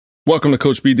Welcome to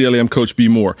Coach B Daily. I'm Coach B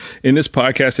Moore. In this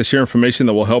podcast, I share information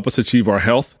that will help us achieve our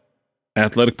health,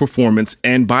 athletic performance,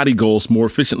 and body goals more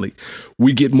efficiently.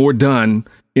 We get more done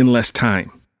in less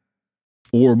time,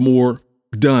 or more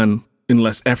done in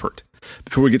less effort.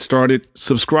 Before we get started,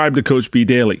 subscribe to Coach B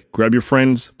Daily. Grab your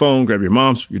friend's phone, grab your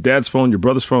mom's, your dad's phone, your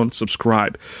brother's phone,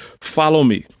 subscribe. Follow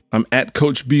me. I'm at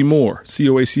Coach B Moore,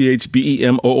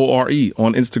 CoachBemoore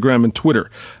on Instagram and Twitter.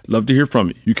 Love to hear from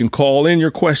you. You can call in your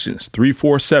questions,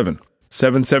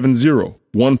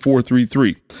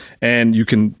 347-770-1433. And you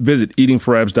can visit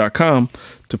eatingforabs.com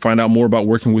to find out more about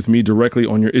working with me directly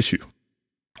on your issue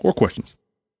or questions.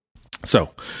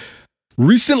 So,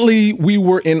 recently we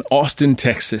were in Austin,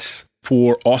 Texas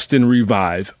for Austin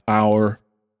Revive, our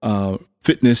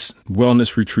fitness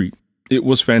wellness retreat. It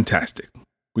was fantastic.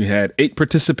 We had 8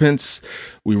 participants.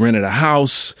 We rented a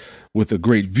house with a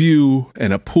great view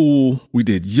and a pool. We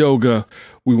did yoga.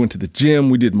 We went to the gym.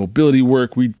 We did mobility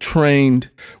work. We trained.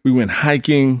 We went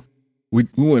hiking. We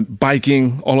went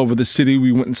biking all over the city.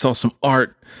 We went and saw some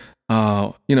art.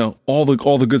 All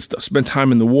the good stuff. Spent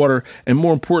time in the water. And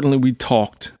more importantly, we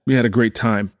talked. We had a great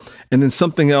time. And then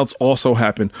something else also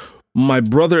happened. My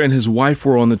brother and his wife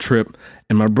were on the trip,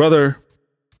 and my brother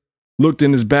looked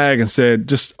in his bag and said,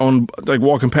 just on like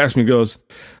walking past me, goes,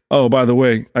 "Oh, by the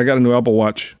way, I got a new Apple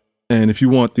Watch. And if you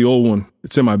want the old one,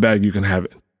 it's in my bag. You can have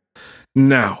it."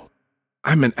 Now,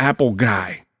 I'm an Apple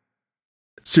guy.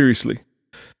 Seriously.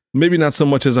 Maybe not so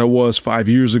much as I was 5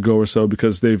 years ago or so,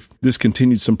 because they've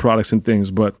discontinued some products and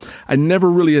things, but I never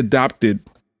really adopted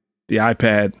the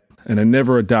iPad, and I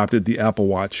never adopted the Apple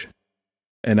Watch.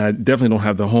 And I definitely don't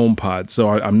have the HomePod, so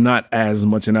I'm not as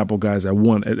much an Apple guy as I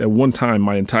want. At one time,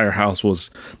 my entire house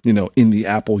was, in the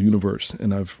Apple universe,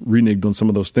 and I've reneged on some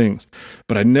of those things.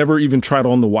 But I never even tried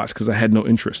on the watch because I had no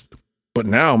interest. But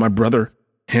now my brother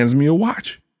hands me a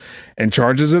watch and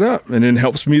charges it up, and then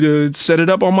helps me to set it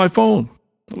up on my phone.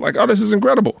 I'm like, oh, this is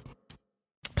incredible.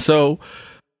 So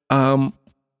I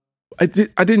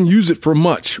didn't use it for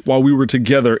much while we were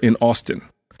together in Austin.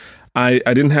 I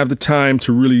didn't have the time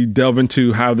to really delve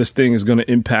into how this thing is going to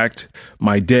impact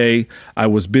my day. I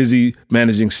was busy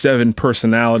managing 7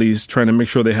 personalities, trying to make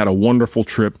sure they had a wonderful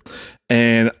trip.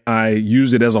 And I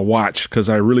used it as a watch because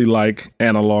I really like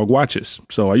analog watches.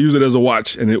 So I used it as a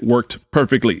watch, and it worked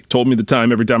perfectly. It told me the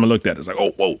time every time I looked at it. It's like,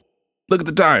 oh, whoa, look at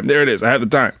the time. There it is. I have the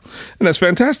time. And that's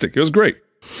fantastic. It was great.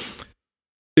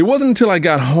 It wasn't until I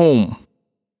got home,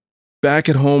 back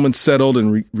at home and settled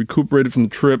and recuperated from the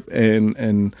trip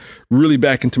and really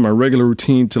back into my regular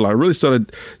routine, till I really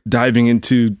started diving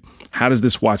into, how does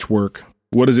this watch work?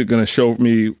 What is it going to show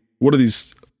me? What are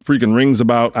these freaking rings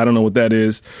about? I don't know what that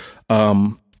is.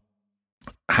 How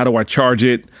do I charge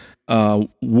it?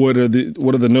 What are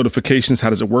the notifications? How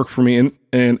does it work for me?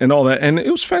 And all that. And it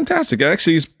was fantastic. It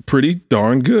actually is pretty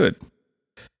darn good.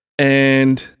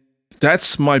 And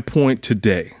that's my point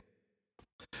today.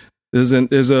 There's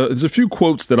a few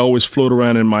quotes that always float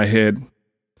around in my head,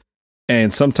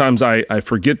 and sometimes I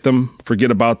forget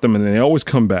about them, and they always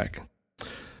come back.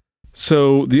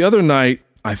 So the other night,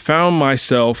 I found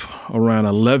myself around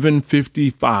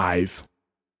 11:55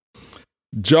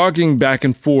 jogging back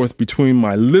and forth between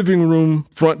my living room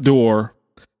front door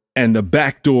and the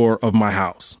back door of my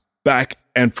house, back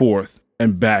and forth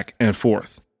and back and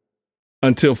forth,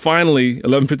 until finally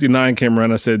 11:59 came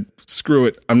around. I said, "Screw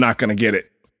it, I'm not going to get it.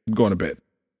 I'm going to bed."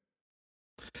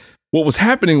 What was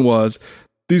happening was,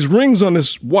 these rings on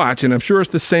this watch, and I'm sure it's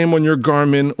the same on your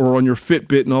Garmin or on your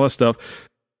Fitbit and all that stuff,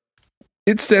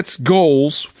 it sets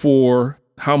goals for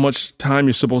how much time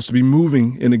you're supposed to be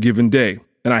moving in a given day.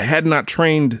 And I had not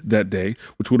trained that day,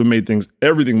 which would have made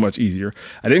everything much easier.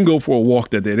 I didn't go for a walk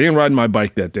that day. I didn't ride my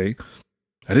bike that day.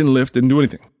 I didn't lift, didn't do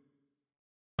anything.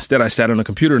 Instead, I sat on a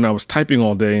computer and I was typing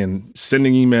all day and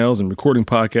sending emails and recording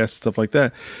podcasts and stuff like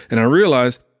that. And I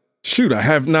realized, shoot, I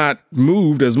have not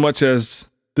moved as much as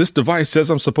this device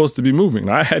says I'm supposed to be moving.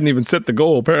 I hadn't even set the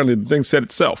goal. Apparently, the thing set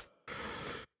itself.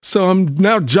 So I'm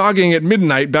now jogging at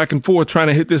midnight back and forth trying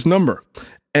to hit this number.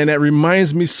 And that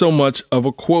reminds me so much of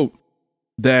a quote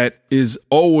that is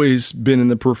always been in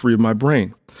the periphery of my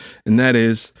brain. And that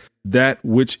is, that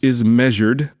which is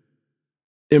measured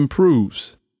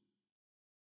improves.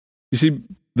 You see,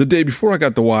 the day before I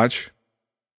got the watch,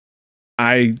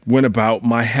 I went about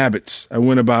my habits. I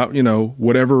went about,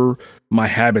 whatever my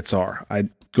habits are. I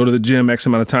go to the gym X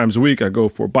amount of times a week. I go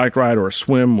for a bike ride or a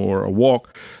swim or a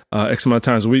walk X amount of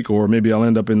times a week, or maybe I'll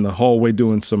end up in the hallway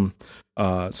doing some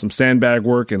sandbag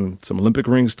work and some Olympic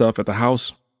ring stuff at the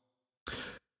house.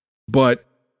 But,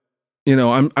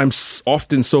 I'm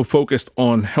often so focused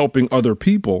on helping other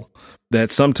people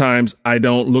that sometimes I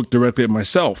don't look directly at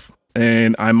myself.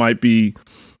 And I might be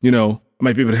I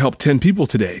might be able to help 10 people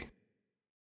today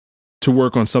to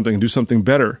work on something and do something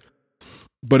better.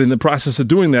 But in the process of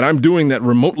doing that, I'm doing that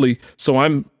remotely. So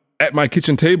I'm at my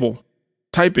kitchen table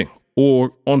typing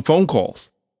or on phone calls.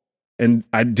 And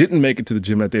I didn't make it to the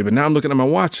gym that day, but now I'm looking at my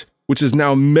watch, which is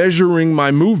now measuring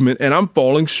my movement, and I'm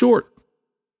falling short.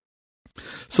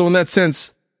 So in that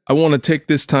sense, I want to take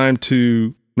this time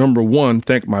to, number one,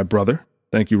 thank my brother.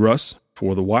 Thank you, Russ,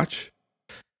 for the watch.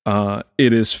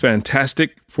 It is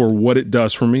fantastic for what it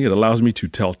does for me. It allows me to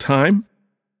tell time.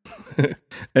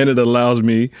 And it allows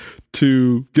me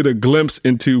to get a glimpse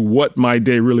into what my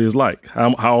day really is like.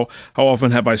 How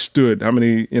often have I stood? How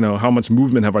much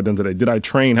movement have I done today? Did I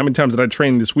train? How many times did I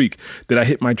train this week? Did I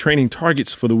hit my training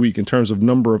targets for the week in terms of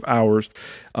number of hours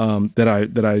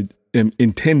that I am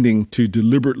intending to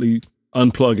deliberately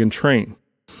unplug and train?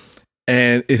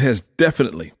 And it has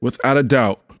definitely, without a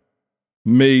doubt,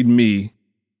 made me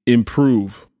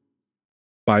improve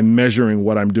by measuring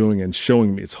what I'm doing and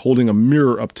showing me. It's holding a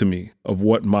mirror up to me of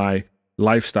what my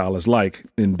lifestyle is like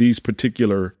in these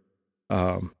particular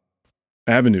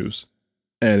avenues.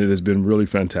 And it has been really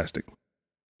fantastic.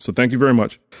 So thank you very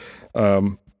much.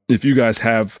 If you guys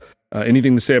have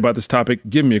anything to say about this topic,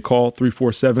 give me a call,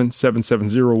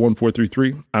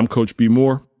 347-770-1433. I'm Coach B.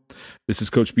 Moore. This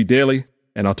is Coach B Daily,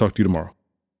 and I'll talk to you tomorrow.